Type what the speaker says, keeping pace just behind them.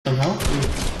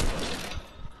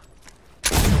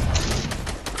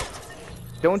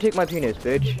Don't take my penis,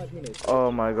 bitch.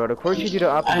 Oh my god, of course you do the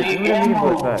opposite. You need a medium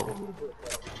bullet pack.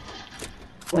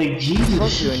 Like, Jesus.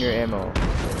 Fuck you and your ammo.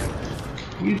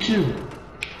 You too.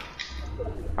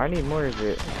 I need more of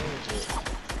it.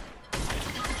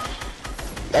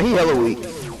 Yeah, he hella weak.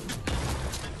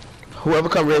 Whoever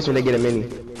come race when they get a mini.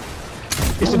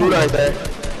 It's the dude right there.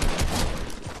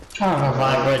 Trying to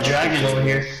revive Red Dragon over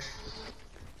here.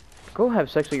 Go have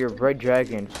sex with your red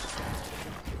dragons.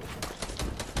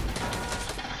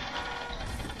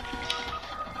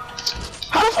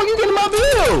 How the fuck you get in my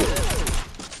build?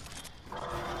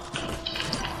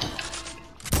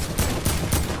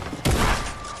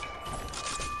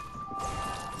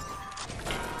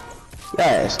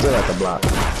 Yeah, still at the block.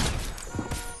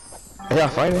 Are y'all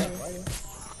fighting?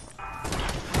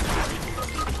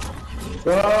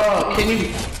 Oh, can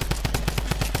you?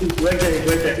 Right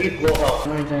there, he's blow up.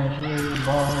 Right there, he's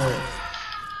ball.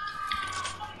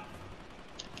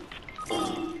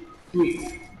 Wait.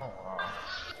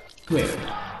 Wait.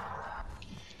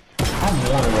 I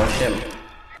want to rush him.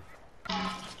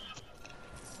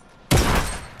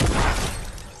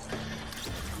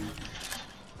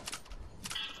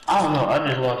 I don't know, I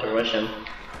just want to rush him.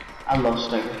 I love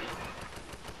snipers.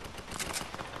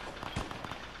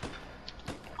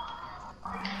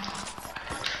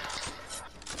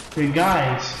 Hey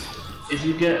guys, if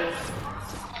you get...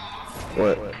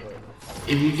 What?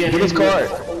 If you get... Get his card!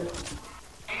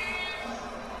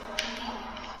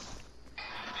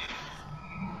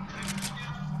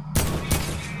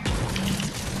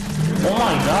 Oh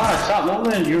my god, stop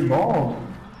moving your ball.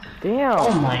 Damn.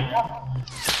 Oh my god.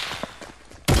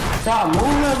 Stop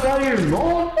moving about your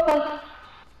ball.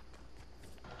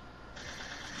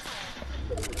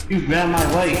 You grab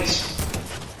my legs.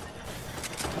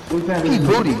 We grab his He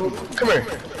booty. Come here.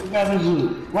 We grab his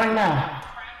loot. Right now.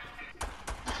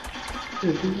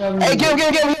 Dude, Hey, get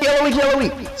him. Yellow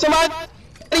weak. Somebody,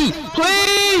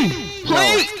 please.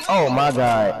 Oh my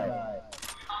god.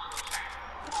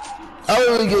 I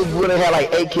literally would have had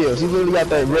like 8 kills. He literally got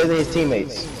the res of his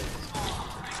teammates.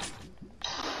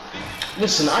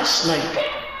 Listen, I sniped.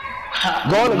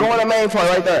 Go on the main part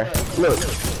right there. Look.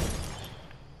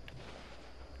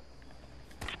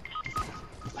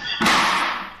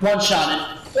 One shot it.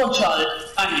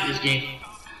 I need this game.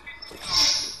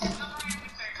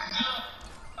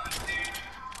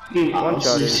 One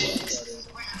shot it.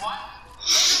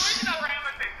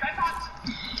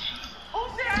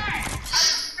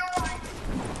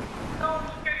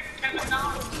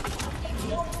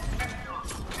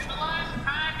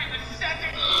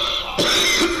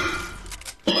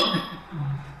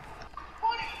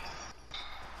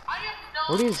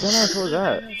 What are you doing for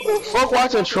that? Who the fuck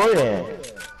watching Troy then?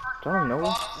 Don't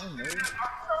know.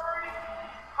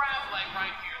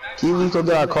 Can you go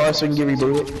get our car so we can get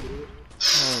rebooted?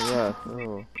 Oh yeah.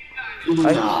 Oh.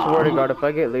 I swear to God, if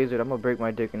I get lasered, I'm gonna break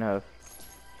my dick in half.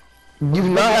 You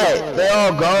not. They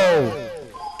all gone.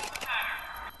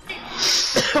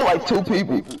 Like 2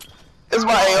 people. It's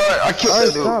my AR. I killed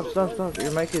that dude. Stop.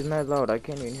 Your mic is mad loud. I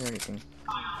can't even hear anything.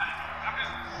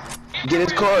 Get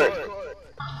his card.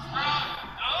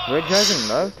 Red Dragon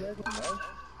left?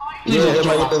 Yeah,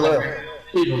 everybody get the left.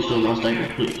 Please don't steal my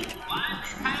sniper, please.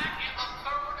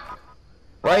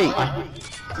 Right.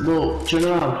 Bro, turn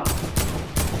around.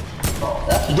 Oh,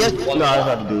 that's a Yes. dude. No, that's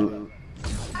not the dude.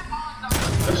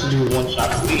 That's a dude one shot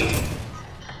at me.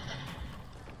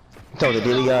 Tell the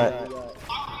dilly guy.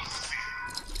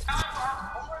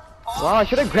 Wow, I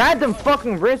should have grabbed them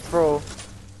fucking wrists, bro.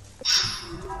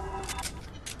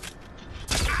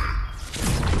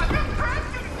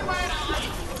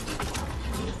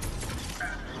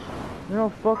 No,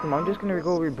 fuck him. I'm just gonna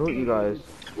go reboot you guys.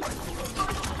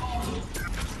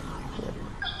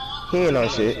 He ain't no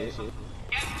shit.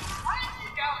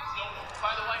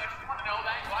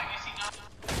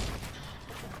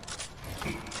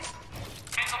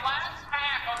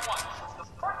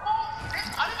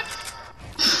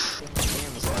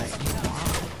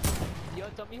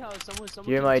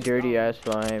 You're my dirty ass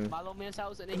slime. Follow man's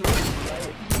house and then he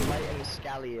was lighting a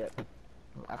scallop.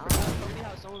 I forgot. Told me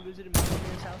how someone visited my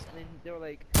man's house and then they were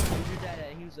like, "Where's your dad at?"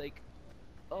 And he was like,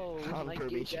 "Oh, where's like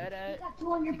your dad at?" You got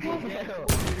 2 on your pocket.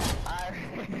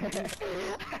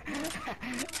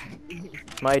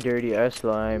 My dirty ass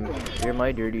slime. You're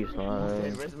my dirty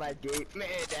slime. Where's my gate? Man,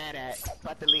 dad at.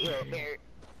 About to leave here.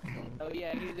 Oh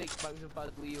yeah, he was like, "Bugs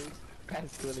about to leave."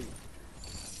 That's funny.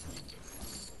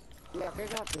 Yeah,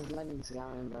 figure out this lightning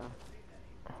scouting, bro.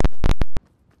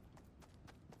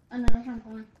 Oh no, that's not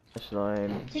going.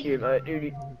 Slime. You're my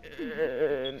dirty.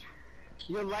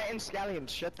 You're lighting scallions.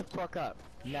 Shut the fuck up.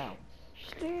 Now.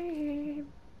 Slime.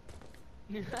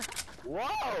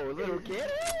 Whoa, little kid.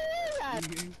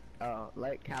 Oh,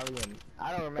 light Callian.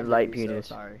 I don't remember. Light you, penis.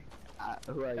 So sorry.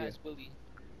 Who are you? Willie.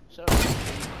 Shut up. You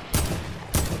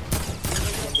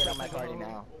can get on my party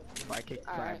now. If I kick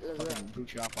Alright, the fucking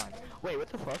boot you offline. Wait, what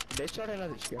the fuck? Did they start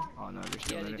another scrim? Oh no, they're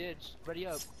still Yeah, in they it. did. Ready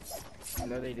up.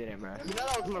 No, they didn't, bro. You know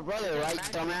that was my brother, right,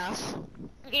 dumbass?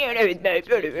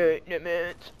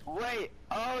 Wait,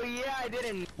 oh yeah, I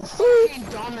didn't. Fucking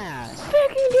dumbass.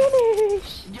 Fucking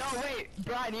Dennis. Yo, wait,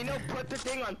 Brian, you know, put the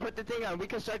thing on. We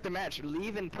can start the match.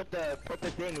 Leave and put the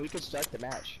thing. We can start the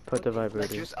match. Put the Like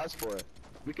vibrator. just us four.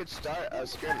 We could start a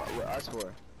scrim with us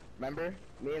four. Remember?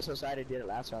 Me and Society did it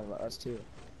last round with us too.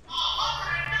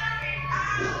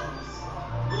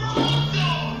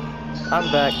 I'm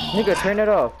back. Nigga, turn it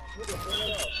off.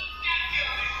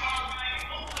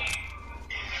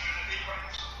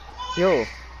 Yo.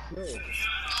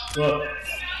 What?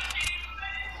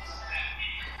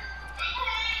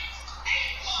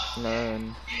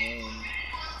 None.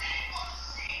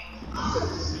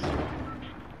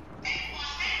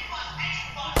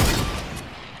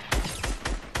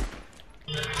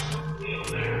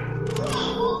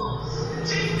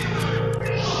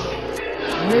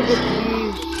 Nigga,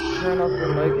 please turn off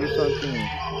your mic or something.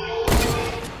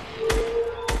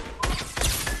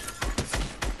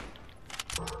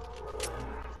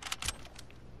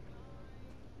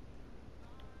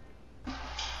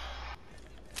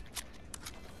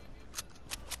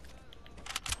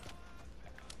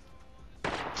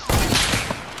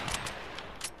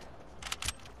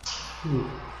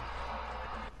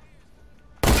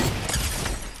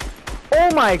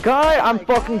 Oh my god, I'm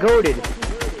fucking goated.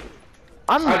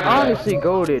 I'm honestly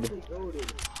goated.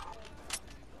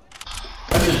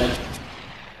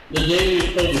 The day you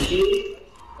played the shooting,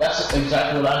 that's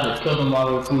exactly what I did. Killed them while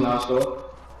we were coming out of school.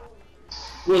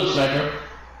 Real sniper.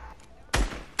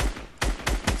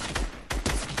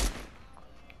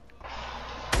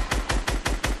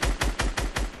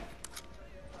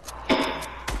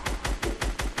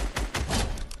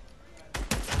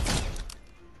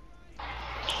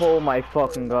 Oh my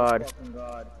fucking god.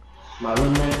 My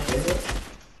roommate.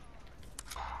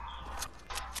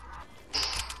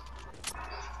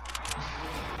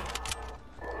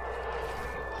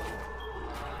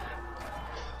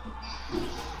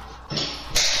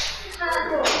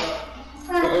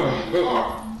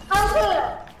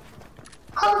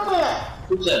 Come here.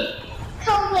 Who said?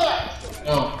 Come here.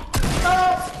 No.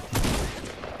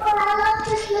 I love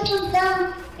this little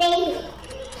dumb baby.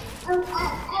 I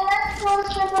love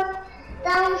this little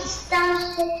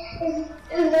downstairs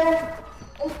in the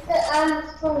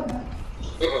phone.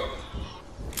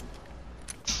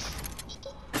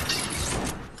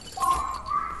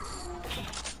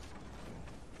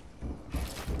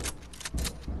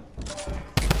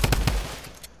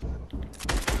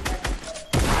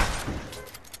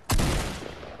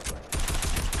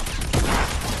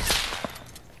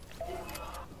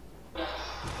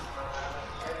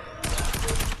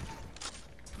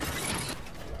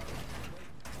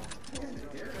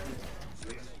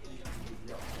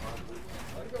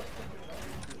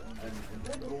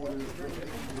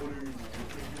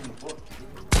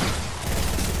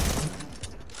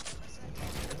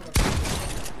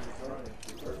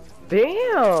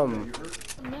 Damn!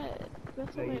 Matt,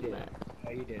 that's No, what you I didn't. meant.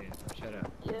 No, you didn't. Shut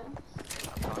up. Yeah.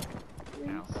 Stop talking.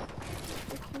 Now.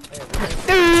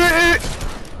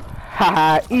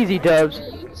 Haha, easy dubs.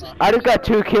 I just got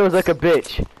 2 kills like a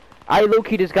bitch. I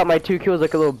low-key just got my 2 kills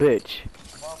like a little bitch.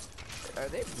 Are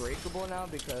they breakable now?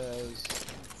 Because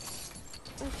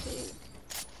Okay.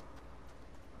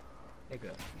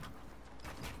 nigga.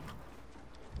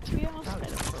 To be honest, I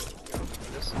don't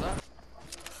This left.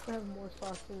 I have more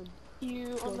fucking.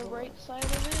 You on the right side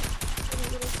of it?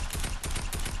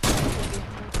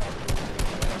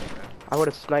 I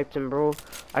would've sniped him, bro.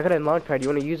 I got a launch pad. You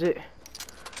wanna use it?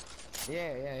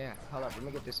 Yeah. Hold up, let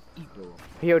me get this eagle.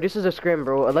 Yo, this is a scrim,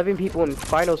 bro. 11 people in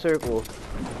final circle.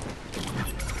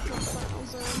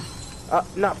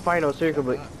 Not final circle,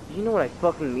 but you know what I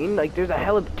fucking mean? Like,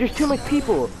 there's too much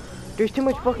people. There's too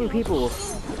much fucking people.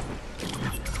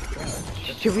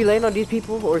 Should we land on these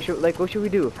people, or what should we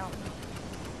do?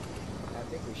 I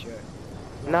think we should.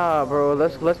 Nah, bro.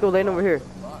 Let's go land over here.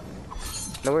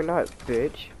 No, we're not,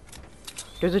 bitch.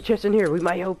 There's a chest in here. We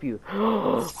might help you.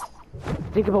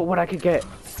 Think about what I could get.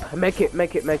 Make it.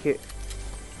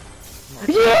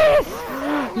 Yes!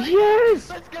 Yes!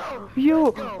 Let's go!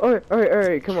 Yo!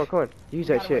 Alright, come on. Use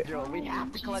that shit. We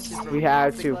have to collect this, bro. We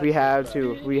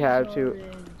have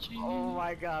to. Oh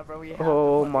my god, bro. We have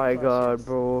Oh to my fucking god, clutch this.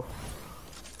 bro.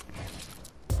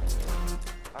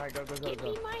 Alright, go. Give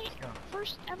me my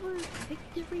first ever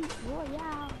victory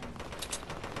royale.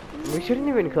 We shouldn't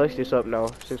even clutch this up now,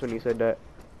 since when you said that.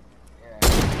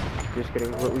 Just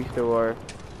kidding, but we still are.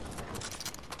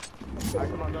 Alright,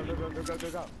 come on, go, go, go, go, go, go,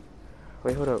 go.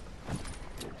 Wait, hold up.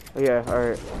 Oh, yeah,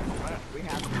 alright. We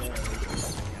have to.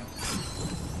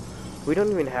 We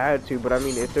don't even have to, but I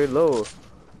mean, if they're low.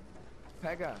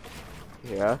 Pega.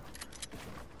 Yeah.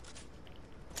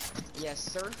 Yes,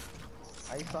 sir.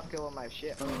 Are you fucking with my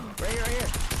shit? Right here, right here.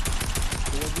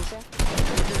 What did you say?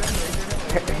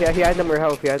 Yeah, he had no more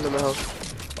health, he had no more health.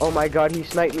 Oh my god, he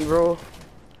sniped me, bro.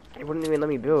 He wouldn't even let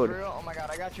me build. For real? Oh my god,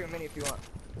 I got you a mini if you want.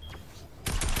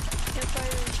 Can't fire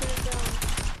and shoot it down.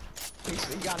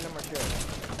 He got number 2.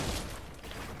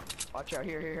 Watch out,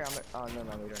 here, here, here. Oh, no,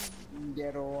 we don't need.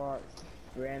 Get a what?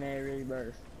 Grenade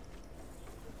rebirth.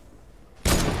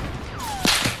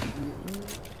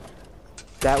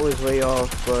 That was way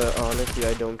off, but honestly,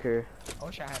 I don't care. I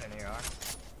wish I had an AR.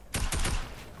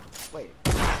 Wait.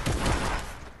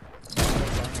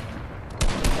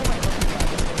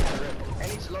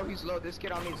 And he's low. This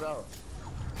kid on me's low.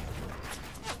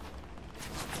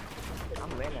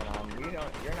 I'm landing on him.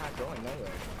 You're not going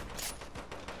nowhere.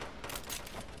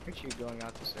 Look at you going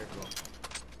out the circle.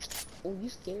 Oh, you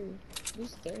scary. You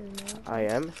scary, man. I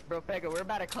am. Bro, Pega, we're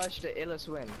about to clutch the illest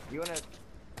win. You wanna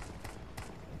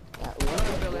Yeah,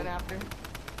 fill in after?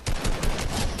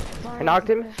 I knocked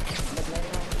him. I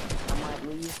might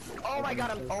leave. Oh my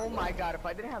god, oh my god, if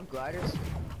I didn't have gliders.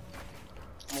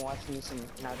 I'm watching some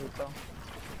Naruto.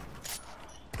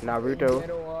 Naruto. Get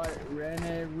a what?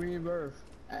 Grenade rebirth.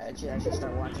 Actually, I should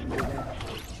start watching it again.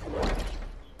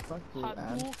 Fuck you,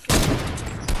 man.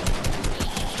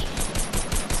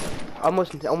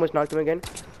 Almost knocked him again.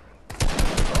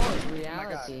 Oh, it's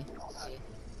reality.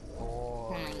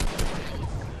 Oh.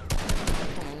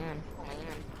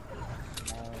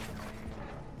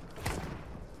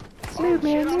 Move,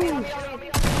 man, move.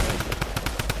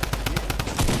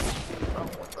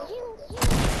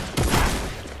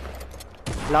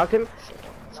 Knocked him.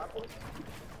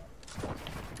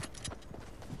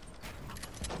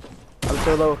 I'm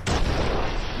so low.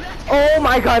 Oh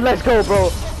my god, let's go, bro.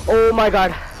 Oh my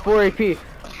god, 4 AP.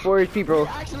 4 HP, bro.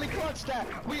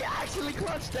 We actually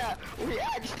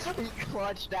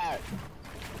clutched that.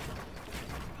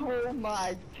 Oh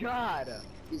my god.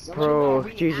 Bro,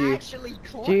 GG.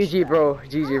 GG, bro.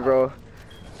 GG, bro.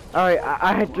 Alright,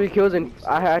 I had 3 kills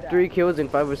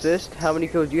and 5 assists. How many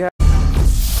kills do you have?